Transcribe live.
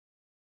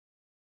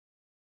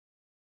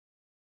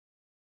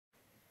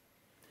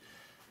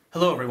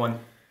Hello everyone.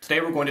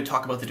 Today we're going to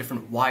talk about the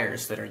different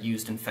wires that are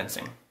used in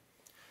fencing.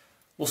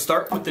 We'll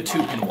start with the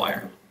 2-pin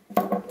wire.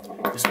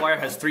 This wire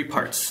has 3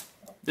 parts.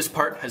 This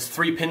part has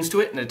 3 pins to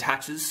it and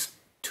attaches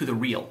to the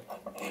reel.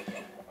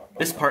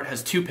 This part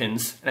has 2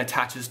 pins and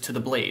attaches to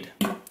the blade.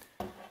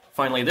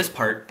 Finally, this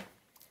part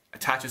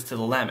attaches to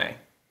the lame.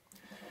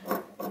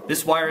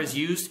 This wire is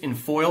used in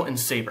foil and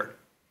saber.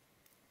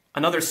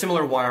 Another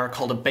similar wire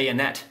called a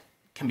bayonet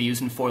can be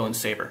used in foil and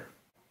saber.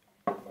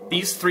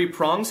 These 3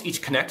 prongs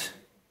each connect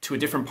to a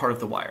different part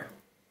of the wire.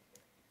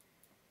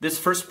 This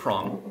first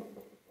prong,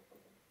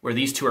 where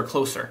these 2 are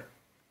closer,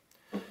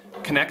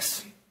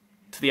 connects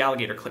to the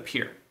alligator clip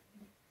here,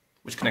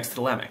 which connects to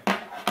the lame.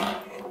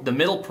 The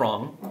middle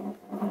prong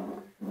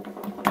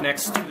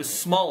connects to the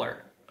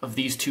smaller of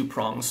these 2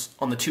 prongs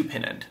on the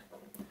 2-pin end.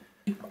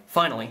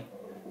 Finally,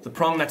 the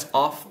prong that's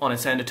off on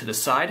its end to the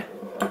side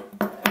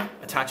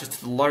attaches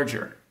to the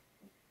larger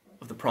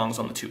of the prongs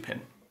on the 2-pin.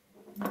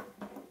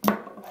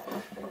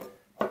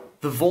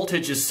 The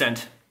voltage is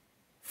sent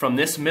from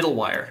this middle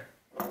wire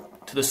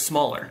to the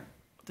smaller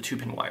of the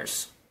 2-pin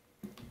wires.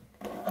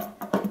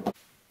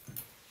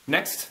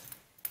 Next,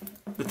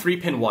 the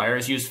 3-pin wire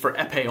is used for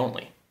épée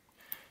only.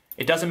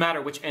 It doesn't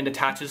matter which end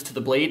attaches to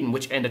the blade and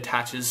which end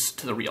attaches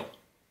to the reel.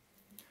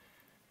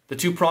 The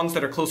 2 prongs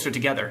that are closer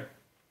together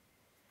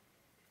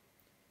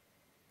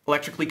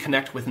electrically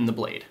connect within the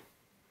blade.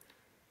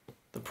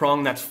 The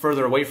prong that's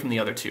further away from the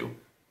other 2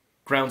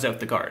 grounds out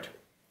the guard.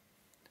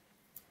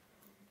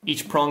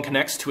 Each prong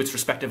connects to its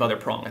respective other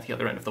prong at the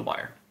other end of the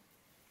wire.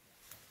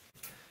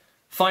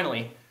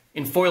 Finally,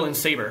 in foil and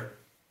saber,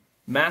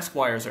 mask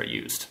wires are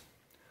used.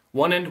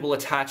 One end will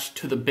attach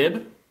to the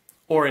bib,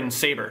 or in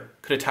saber,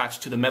 could attach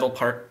to the metal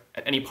part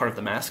at any part of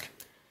the mask.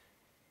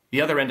 The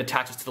other end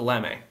attaches to the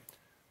lame,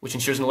 which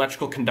ensures an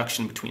electrical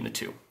conduction between the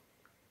 2.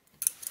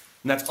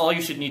 And that's all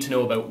you should need to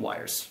know about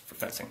wires for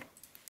fencing.